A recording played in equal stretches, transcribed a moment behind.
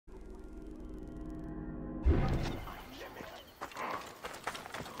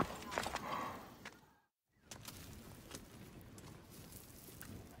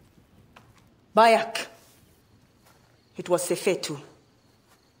Bayak. It was Sefetu.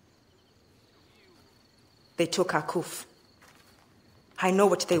 They took Harkuf. I know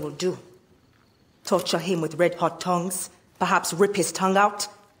what they will do. Torture him with red-hot tongues, perhaps rip his tongue out,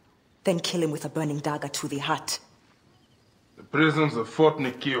 then kill him with a burning dagger to the heart. The prisons of Fort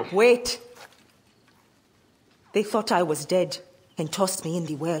Nikio. Wait! They thought I was dead and tossed me in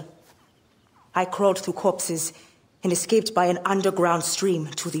the well. I crawled through corpses and escaped by an underground stream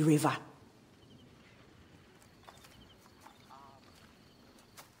to the river.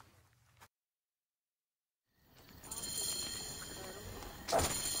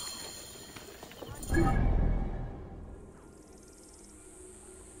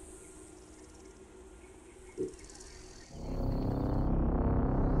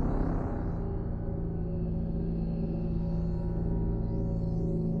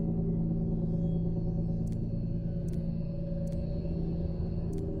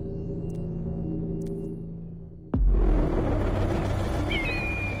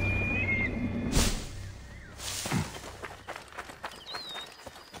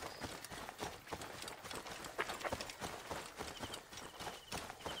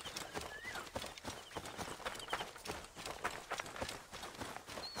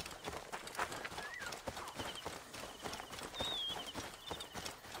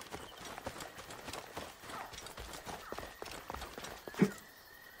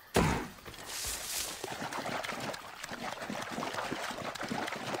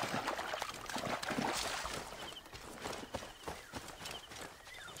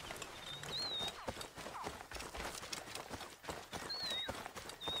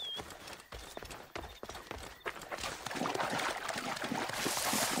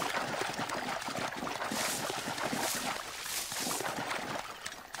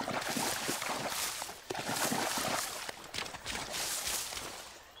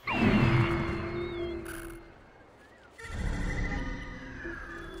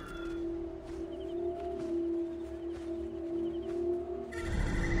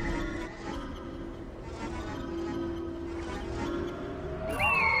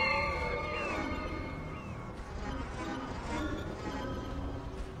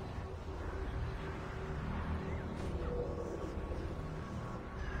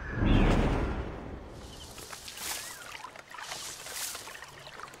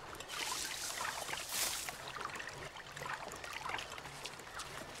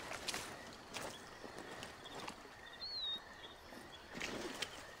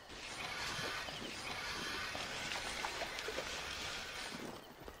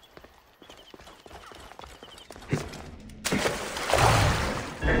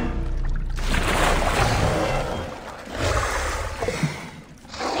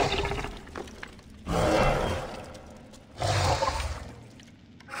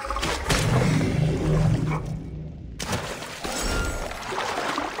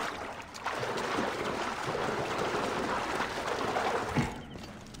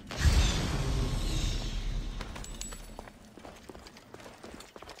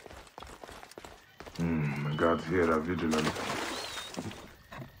 Guards here are vigilant.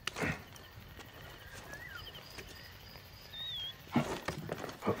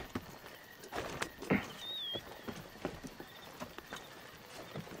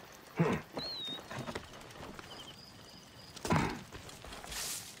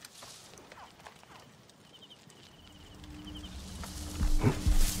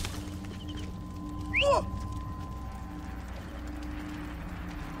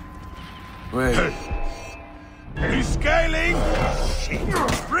 Wait. Hey. He's scaling!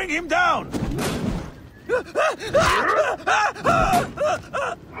 Bring him down!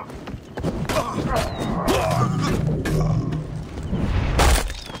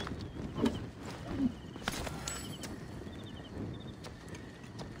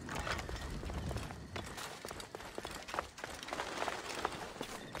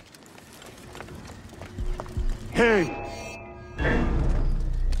 Hey!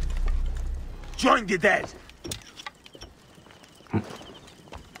 Join the dead!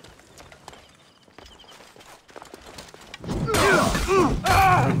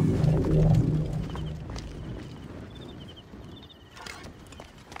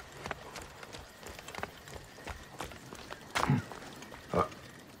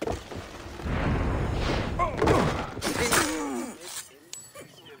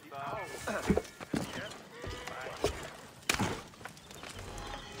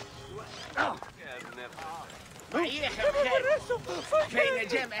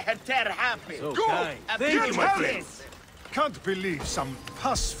 So Go! kind. Thank you, my friend. Can't believe some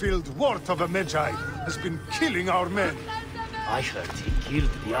pus-filled wart of a Magi has been killing our men. I heard he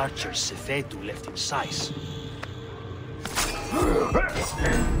killed the archer Sefetu left in Sais.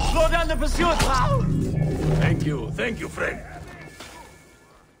 Slow down the pursuit! Thank you, friend.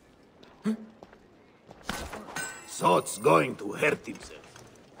 Sot's going to hurt himself.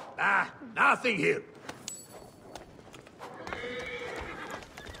 Nothing here.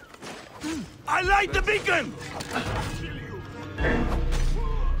 I light the beacon!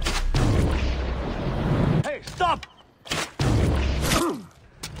 Hey, stop!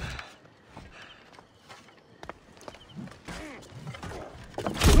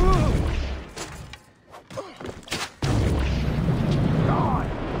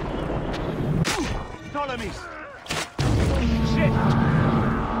 Ptolemies! Shit!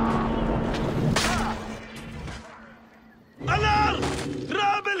 Alarm!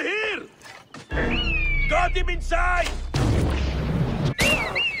 Trouble here! Got him inside!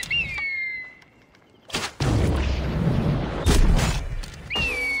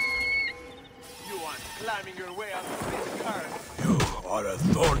 You aren't climbing your way out of this car. You are a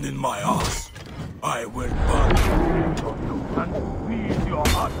thorn in my ass. I will burn you. And feed your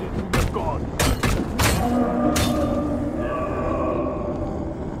heart into the gods.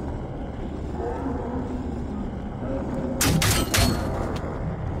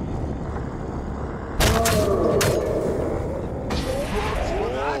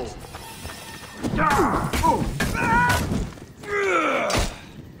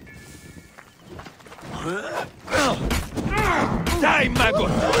 Die,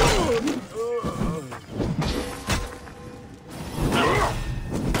 maggot!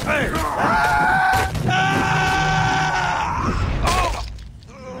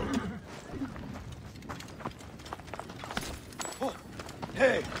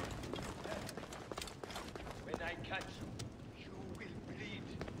 Hey! When I catch you, you will bleed.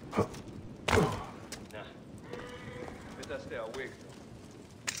 Nah. Better stay awake.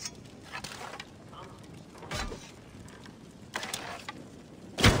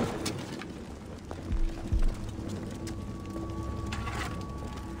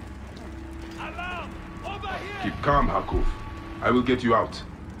 Keep calm, Harkuf. I will get you out.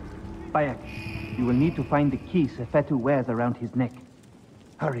 Bayek, you will need to find the key Sefetu wears around his neck.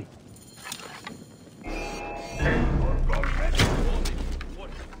 Hurry.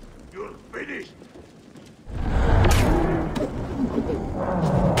 You're finished!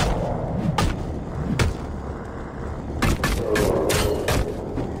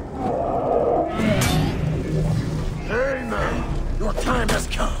 Hey, man. Your time has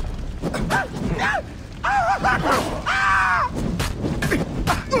come.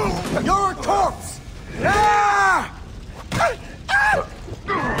 You're a corpse!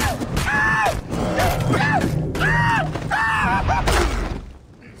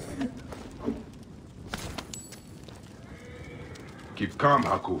 Keep calm,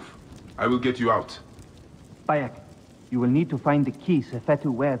 Harkuf. I will get you out. Bayek, you will need to find the key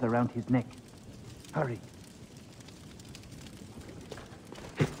Sefetu wears around his neck. Hurry.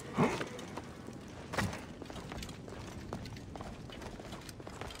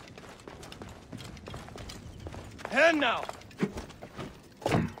 And now!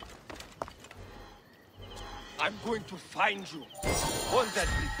 I'm going to find you. Won't that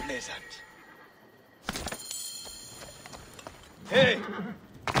be pleasant? Hey!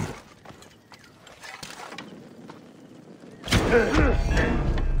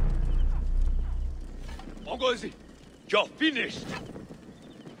 Ogozi, you're finished!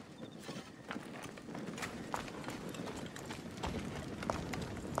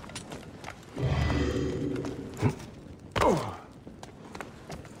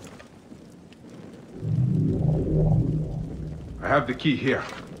 I have the key here.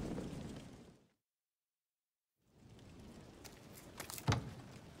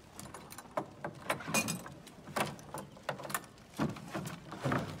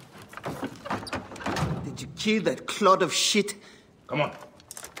 Did you kill that clod of shit? Come on.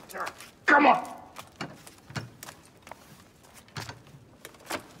 Come on!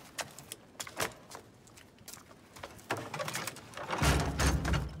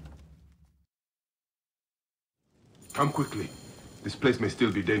 Come quickly. This place may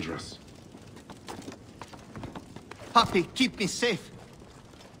still be dangerous. Papi, keep me safe.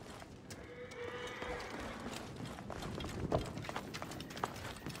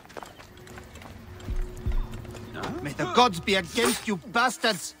 May the gods be against you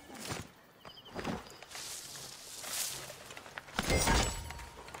bastards!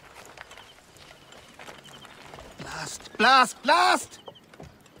 Blast! Blast! Blast!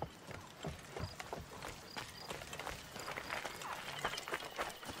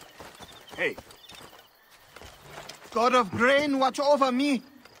 Hey, God of grain, watch over me.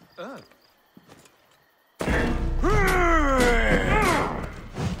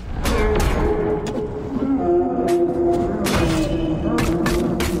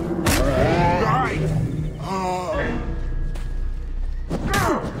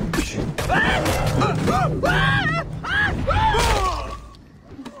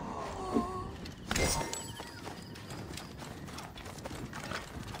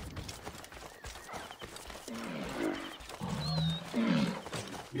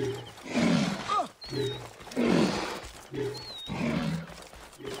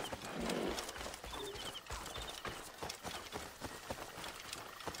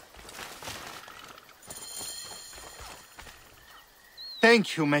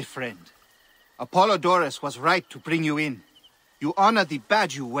 Thank you, my friend. Apollodorus was right to bring you in. You honor the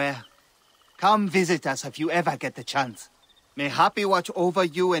badge you wear. Come visit us if you ever get the chance. May Happy watch over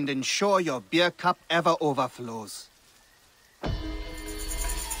you and ensure your beer cup ever overflows.